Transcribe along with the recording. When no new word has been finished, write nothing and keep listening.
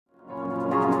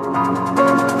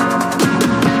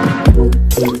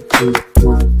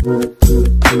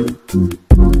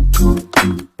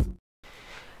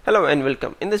Hello and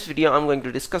welcome. In this video I'm going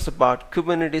to discuss about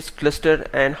Kubernetes cluster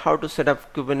and how to set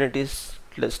up Kubernetes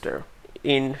cluster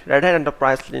in Red Hat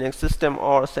Enterprise Linux system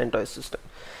or CentOS system.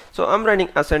 So I'm running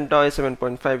a centOS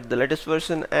 7.5, the latest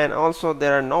version, and also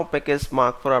there are no packages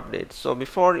marked for updates. So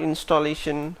before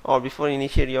installation or before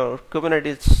initiating your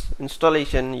Kubernetes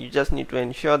installation, you just need to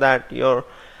ensure that your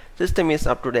system is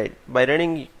up to date by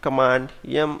running command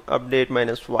yum update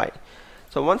 -y.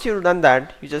 So once you've done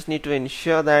that, you just need to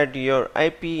ensure that your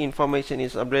IP information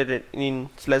is updated in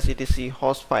 /etc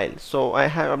host file. So I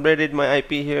have updated my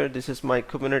IP here. This is my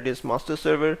Kubernetes master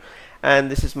server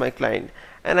and this is my client,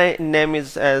 and I name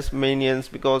is as minions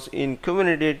because in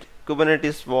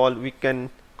Kubernetes wall we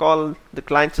can call the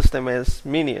client system as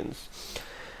minions.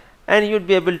 And you'd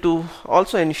be able to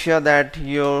also ensure that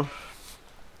your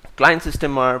client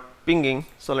system are pinging.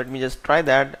 So let me just try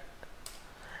that,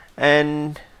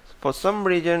 and for some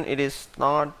reason it is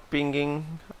not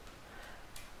pinging.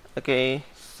 Okay,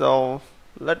 so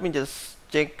let me just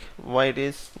check why it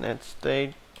is. Net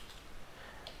state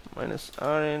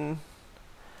 -rn.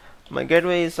 My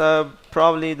gateway is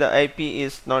probably the IP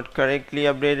is not correctly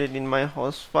updated in my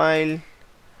host file,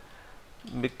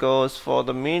 because for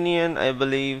the minion I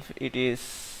believe it is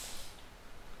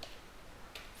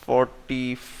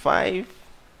 45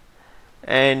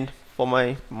 and for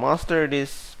my master it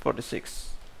is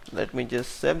 46. Let me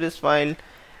just save this file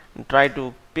and try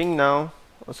to ping now.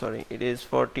 Oh sorry, it is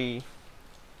 45.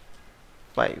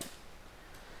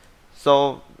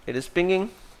 So it is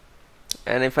pinging,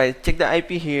 and if I check the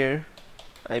IP here,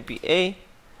 IP A,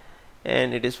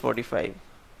 and it is 45.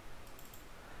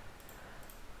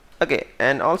 Okay,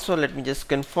 and also let me just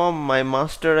confirm my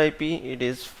master IP, it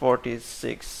is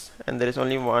 46, and there is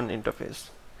only one interface.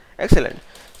 Excellent.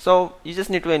 So you just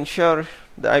need to ensure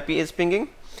the IP is pinging.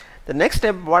 The next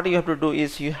step what you have to do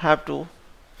is you have to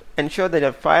ensure that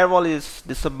your firewall is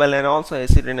disabled and also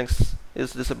SELINUX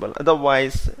is disabled.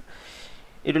 Otherwise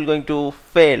it will going to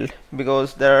fail,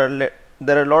 because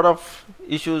there are a lot of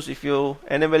issues if you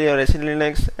enable your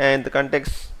SELINUX and the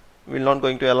context will not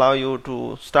going to allow you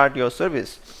to start your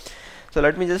service. So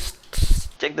let me just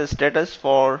check the status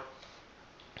for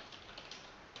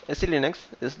SELINUX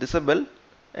is disabled,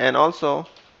 and also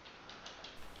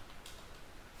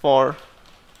for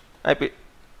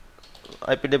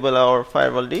iptable or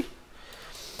firewall D.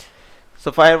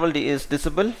 So firewall D is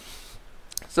disabled.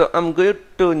 So I'm going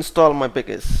to install my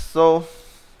package. So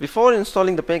before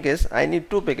installing the package I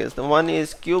need two packages. The one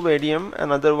is kubeadm,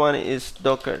 another one is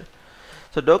Docker.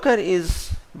 So Docker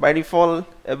is by default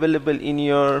available in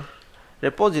your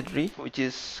repository, which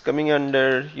is coming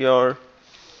under your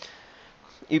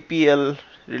EPL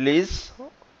release,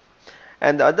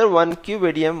 and the other one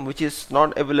kubeadm, which is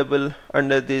not available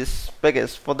under this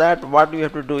package. For that what you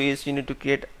have to do is you need to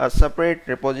create a separate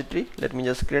repository. Let me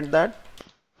just create that.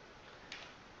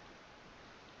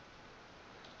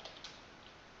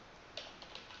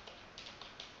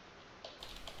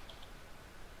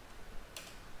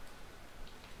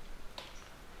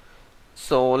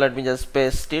 So let me just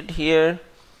paste it here.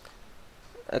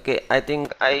 Okay, I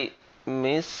think I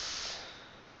miss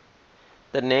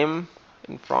the name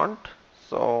in front,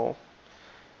 so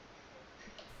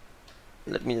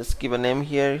let me just give a name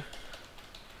here.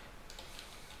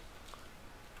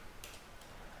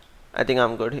 I think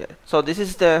I'm good here. So this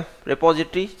is the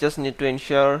repository. Just need to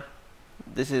ensure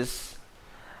this is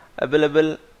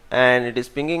available and it is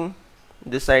pinging.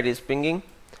 This side is pinging,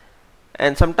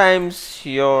 and sometimes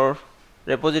your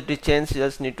repository change,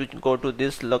 just need to go to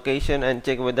this location and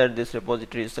check whether this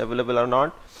repository is available or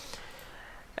not.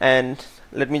 And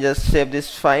let me just save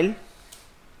this file,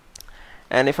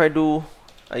 and if I do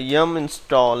a yum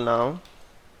install now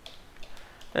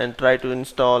and try to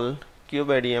install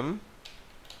kubeadm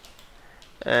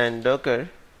and Docker,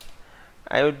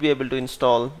 I would be able to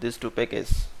install these two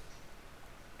packages.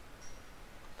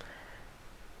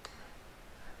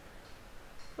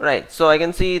 Right, so I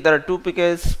can see there are two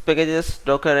packages,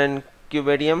 Docker and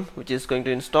kubeadm, which is going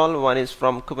to install. One is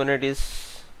from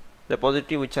Kubernetes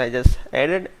repository, which I just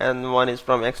added, and one is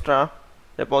from extra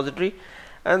repository,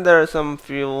 and there are some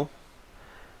few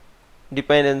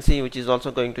dependency which is also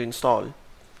going to install.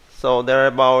 So there are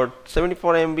about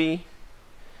 74 MB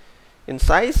in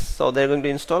size, so they're going to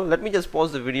install. Let me just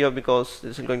pause the video because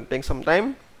this is going to take some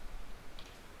time.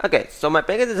 Okay, so my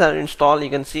packages are installed. You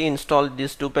can see installed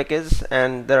these two packages,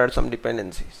 and there are some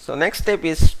dependencies. So next step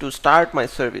is to start my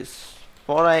service.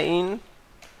 For in,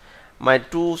 my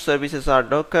two services are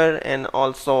Docker and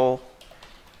also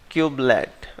kubelet.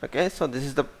 Okay, so this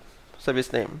is the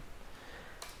service name.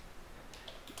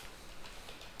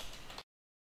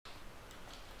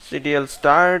 ctl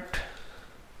start,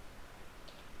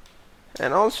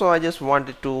 and also I just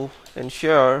wanted to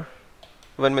ensure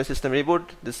when my system reboot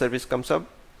this service comes up.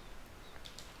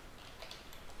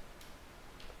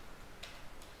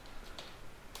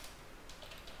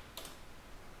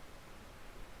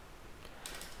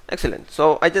 Excellent.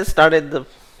 So I just started the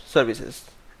services,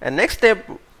 and next step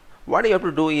what you have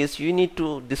to do is you need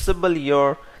to disable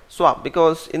your swap,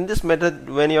 because in this method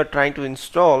when you are trying to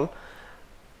install,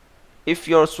 if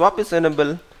your swap is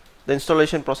enabled, the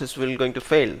installation process will going to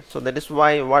fail. So that is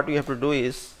why what we have to do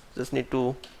is just need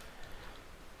to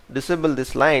disable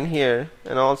this line here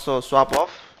and also swap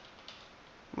off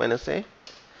 -a.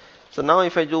 So now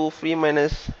if I do free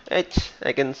 -h,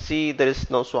 I can see there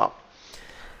is no swap.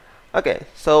 Okay,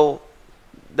 so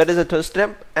that is the third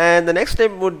step, and the next step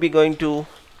would be going to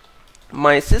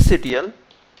my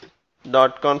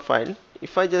sysctl.conf file.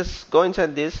 If I just go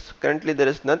inside this, currently there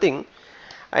is nothing.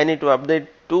 I need to update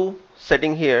two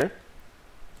setting here.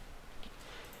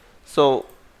 So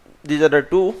these are the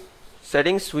two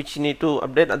settings which you need to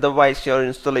update, otherwise your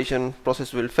installation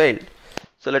process will fail.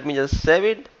 So let me just save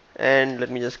it and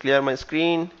let me just clear my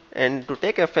screen, and to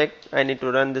take effect I need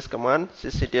to run this command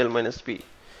sysctl-p.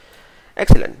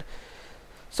 Excellent.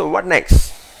 So what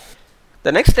next?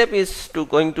 The next step is to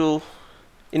going to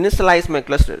initialize my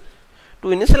cluster. To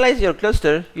initialize your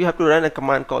cluster, you have to run a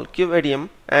command called kubeadm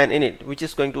and init, which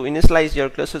is going to initialize your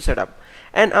cluster setup.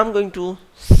 And I'm going to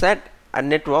set a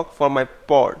network for my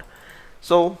pod.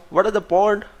 So what are the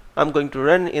pod I'm going to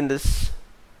run in this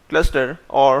cluster,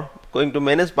 or going to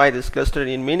manage by this cluster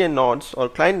in minion nodes or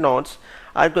client nodes,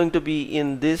 are going to be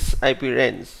in this IP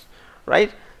range,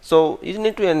 right? So you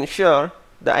need to ensure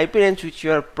the IP range which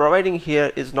you are providing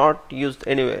here is not used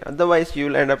anywhere, otherwise you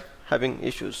will end up having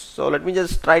issues. So let me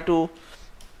just try to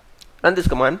run this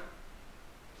command,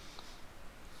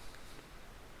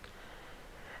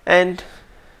 and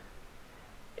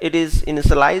it is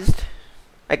initialized.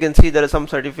 I can see there is some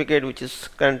certificate which is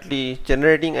currently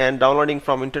generating and downloading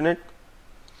from internet,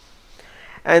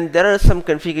 and there are some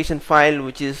configuration file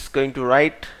which is going to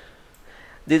write.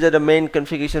 These are the main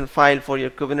configuration file for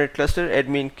your Kubernetes cluster: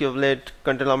 admin, kubelet,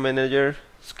 container manager,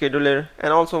 scheduler,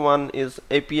 and also one is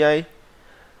API.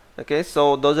 Okay,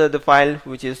 so those are the file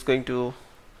which is going to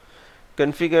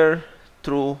configure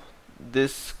through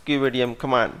this kubeadm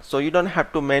command. So you don't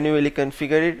have to manually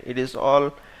configure it, it is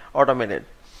all automated.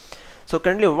 So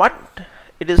currently what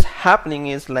it is happening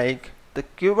is, like, the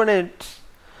Kubernetes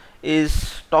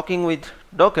is talking with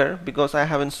Docker, because I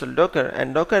have installed Docker,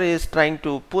 and Docker is trying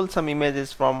to pull some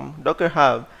images from Docker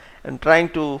Hub and trying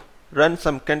to run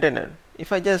some container.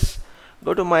 If I just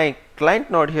go to my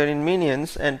client node here in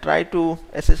minions and try to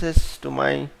SSH to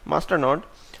my master node,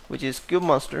 which is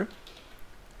kubemaster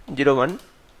 01,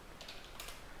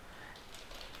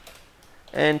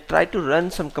 and try to run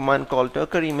some command called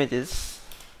Docker images,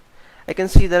 I can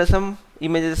see there are some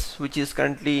images which is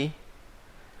currently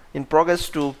in progress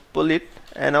to pull it.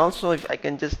 And also if I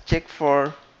can just check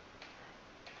for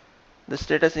the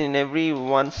status in every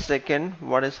 1 second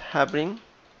what is happening,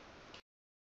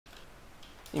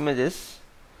 images.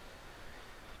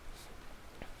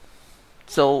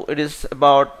 So it is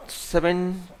about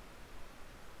 7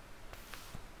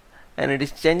 and it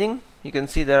is changing. You can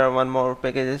see there are one more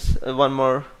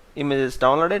images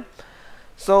downloaded.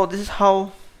 So this is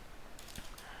how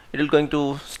it is going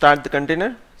to start the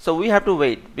container. So we have to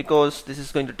wait, because this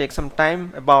is going to take some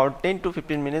time, about 10 to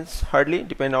 15 minutes hardly,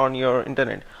 depending on your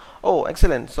internet. Oh,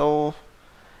 excellent. So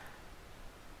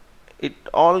it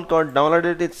all got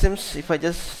downloaded, it seems. If I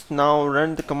just now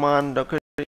run the command docker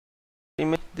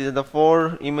image, these are the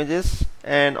 4 images,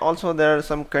 and also there are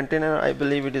some container I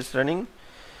believe it is running.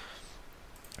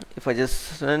 If I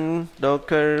just run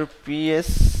docker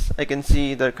ps, I can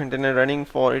see the container running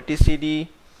for etcd,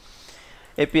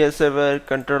 API server,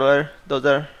 controller, those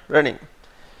are running.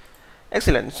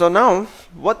 Excellent. So now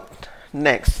what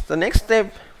next? The next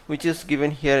step which is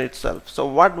given here itself. So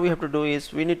what we have to do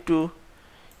is we need to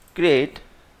create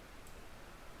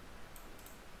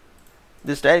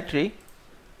this directory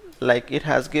like it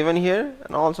has given here,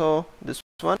 and also this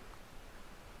one.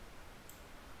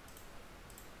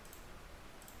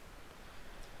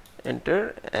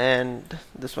 Enter, and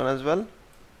this one as well.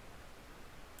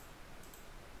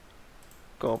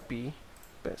 Copy,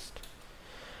 paste.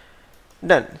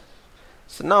 Done.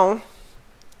 So now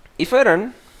if I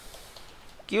run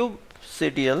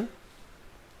kubectl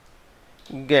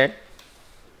get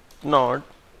node,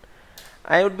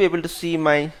 I would be able to see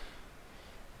my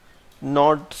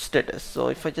node status. So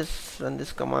if I just run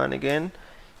this command again,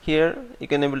 here you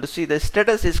can able to see the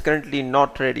status is currently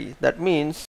not ready. That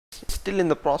means it's still in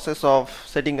the process of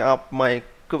setting up my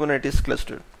Kubernetes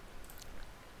cluster.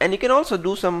 And you can also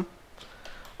do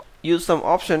use some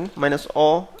option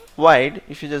 -o wide.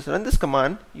 If you just run this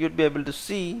command, you'd be able to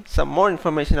see some more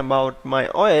information about my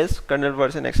OS, kernel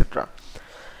version, etc.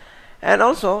 And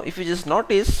also, if you just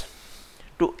notice,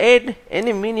 to add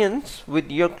any minions with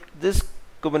this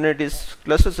Kubernetes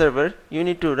cluster server, you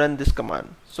need to run this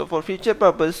command. So for future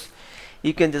purpose,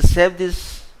 you can just save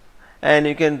this and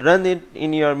you can run it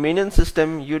in your minion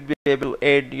system. You'd be able to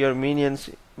add your minions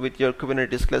with your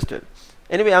Kubernetes cluster.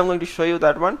 Anyway, I'm going to show you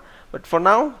that one, but for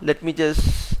now let me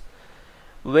just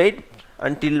wait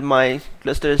until my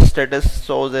cluster status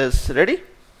shows as ready.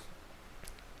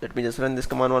 Let me just run this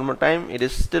command one more time. It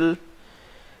is still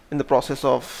in the process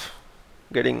of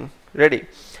getting ready.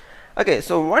 Okay,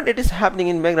 so what it is happening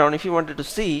in background, if you wanted to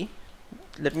see,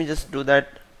 let me just do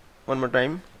that one more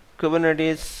time.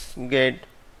 Kubernetes Get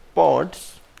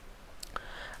Pods.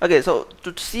 Okay, so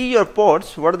to see your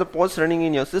pods, what are the pods running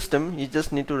in your system, you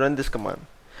just need to run this command.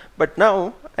 But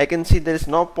now I can see there is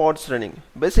no pods running.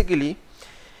 Basically,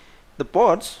 the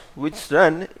pods which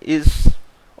run is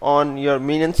on your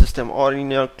minion system or in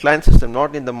your client system,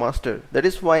 not in the master. That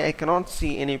is why I cannot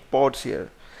see any pods here.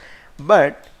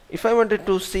 But if I wanted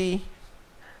to see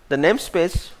the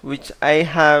namespace which I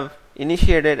have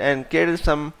initiated and created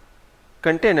some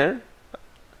container,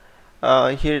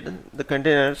 here the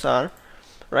containers are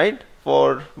right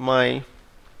for my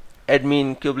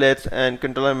admin, kubelets, and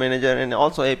controller manager, and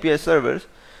also API servers,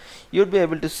 you'd be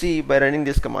able to see by running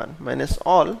this command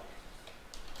 -all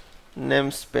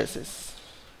namespaces,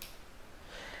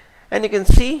 and you can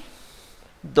see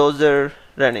those are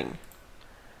running.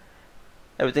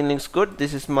 Everything looks good.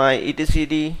 This is my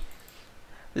etcd,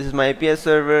 this is my API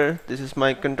server, this is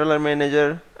my controller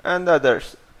manager, and the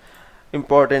others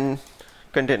important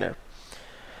container.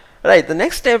 Right, the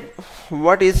next step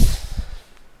what is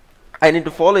I need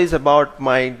to follow is about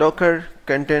my Docker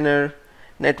container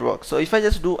network. So if I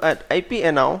just do at IP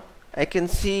now, I can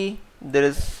see there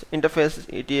is interface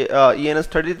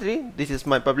ENS33. This is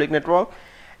my public network,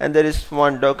 and there is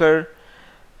one Docker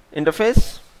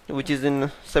interface which is in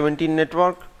 17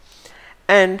 network.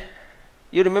 And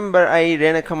you remember I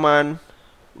ran a command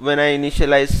when I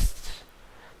initialized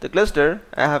the cluster.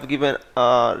 I have given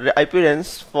IP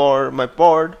range for my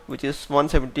pod, which is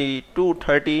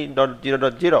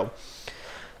 172.30.0.0.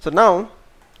 So now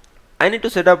I need to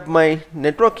set up my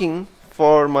networking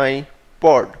for my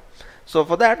pod. So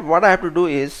for that, what I have to do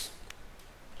is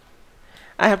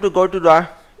I have to go to the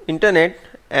internet,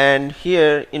 and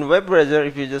here in web browser,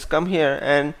 if you just come here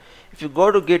and if you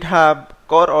go to GitHub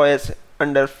Core OS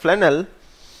under Flannel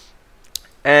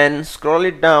and scroll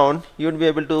it down, you would be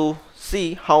able to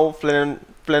see how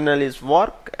Flannel is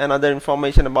work and other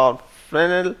information about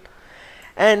Flannel.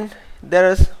 And there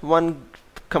is one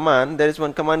command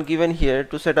given here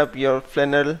to set up your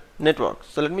Flannel network.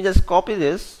 So let me just copy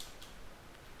this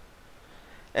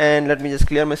and let me just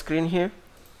clear my screen here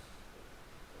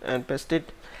and paste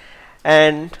it,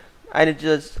 and I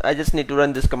just need to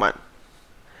run this command.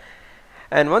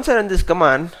 And once I run this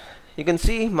command, you can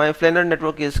see my Flannel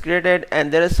network is created,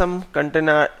 and there is some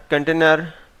container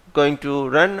going to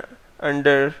run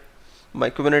under my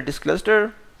Kubernetes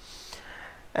cluster,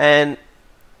 and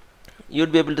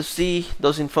you'd be able to see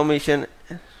those information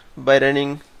by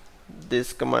running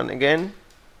this command again.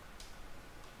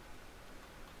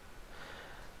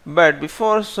 But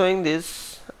before showing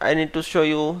this, I need to show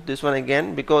you this one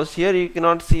again, because here you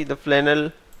cannot see the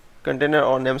Flannel container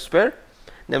or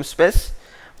namespace.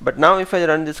 But now if I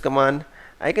run this command,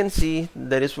 I can see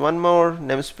there is one more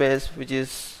namespace which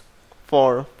is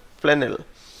for Flannel,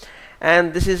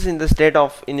 and this is in the state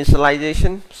of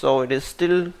initialization. So it is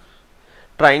still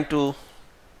trying to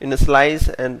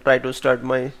initialize and try to start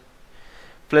my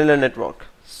Flannel network.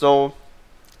 So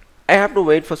I have to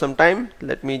wait for some time.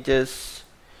 Let me just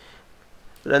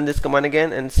run this command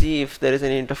again and see if there is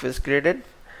any interface created.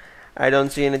 I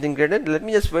don't see anything created. Let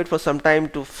me just wait for some time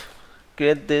to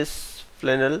create this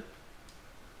Flannel.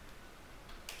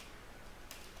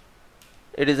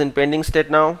 It is in pending state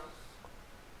now.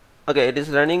 Okay, it is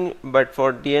running, but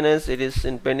for DNS it is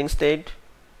in pending state.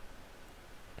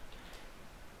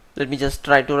 Let me just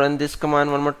try to run this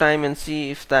command one more time and see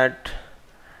if that,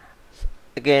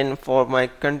 again for my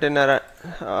container,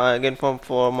 again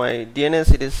for my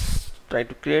DNS it is try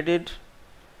to create it.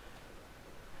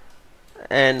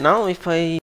 And now if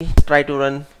I try to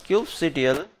run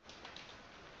kubectl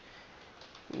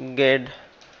get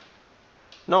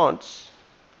nodes,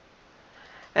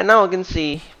 and now I can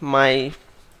see my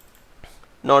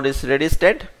node is ready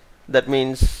state. that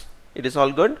means it is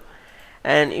all good.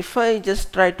 And if I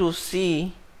just try to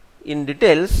see in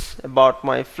details about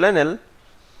my Flannel,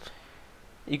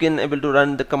 you can able to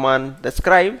run the command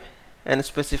describe and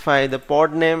specify the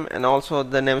pod name and also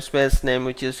the namespace name,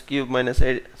 which is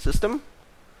kube-system.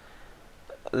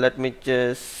 Let me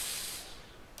just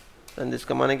run this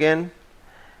command again,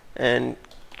 and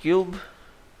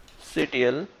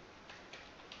kubectl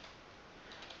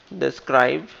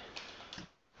describe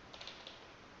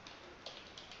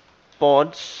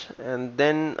pods, and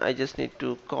then I just need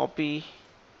to copy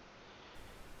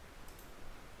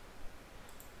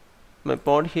my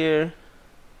pod here,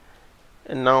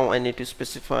 and now I need to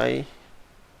specify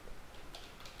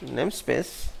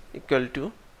namespace equal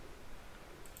to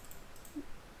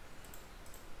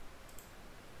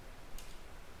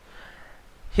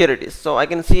here it is. So I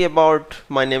can see about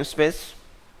my namespace,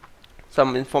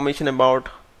 some information about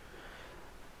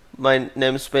my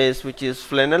namespace, which is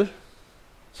Flannel.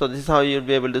 So this is how you'll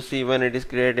be able to see when it is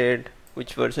created,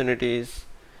 which version it is,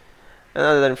 and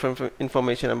other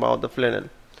information about the Flannel.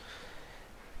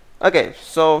 Okay,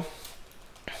 so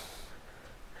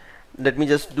let me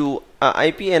just do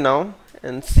IPA now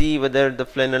and see whether the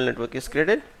Flannel network is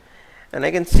created, and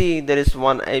I can see there is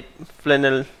one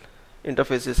Flannel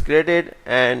interface is created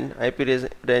and IP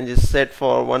range is set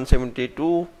for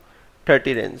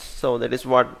 172.30 range. So that is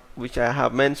what which I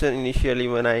have mentioned initially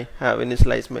when I have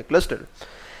initialized my cluster.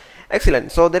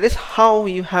 Excellent. So that is how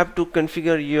you have to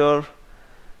configure your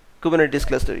Kubernetes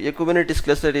cluster. Your Kubernetes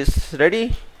cluster is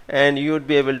ready, and you would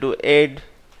be able to add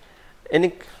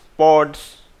any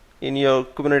pods in your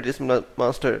Kubernetes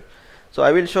master. So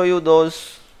I will show you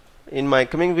those in my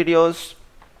coming videos.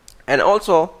 And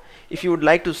also, if you would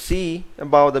like to see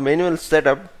about the manual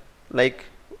setup, like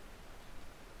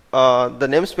the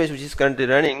namespace which is currently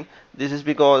running, this is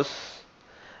because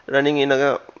running in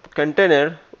a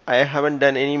container, I haven't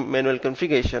done any manual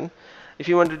configuration. If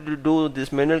you wanted to do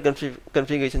this manual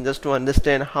configuration just to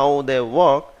understand how they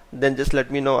work, then just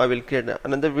let me know. I will create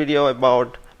another video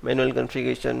about manual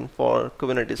configuration for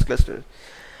Kubernetes cluster.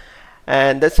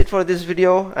 And that's it for this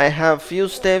video. I have few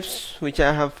steps which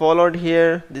I have followed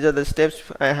here. These are the steps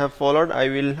I have followed. I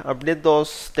will update those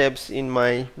steps in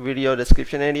my video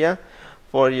description area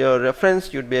for your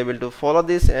reference. You'd be able to follow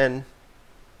this and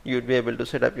you'd be able to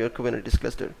set up your Kubernetes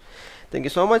cluster. Thank you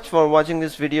so much for watching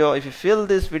this video. If you feel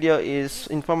this video is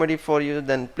informative for you,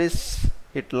 then please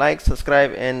hit like,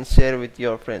 subscribe and share with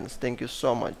your friends. Thank you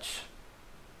so much.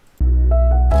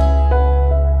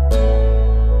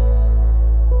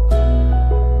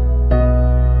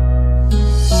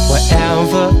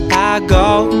 Wherever I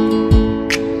go,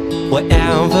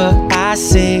 wherever I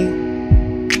see,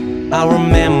 I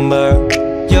remember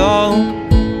you.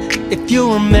 If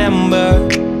you remember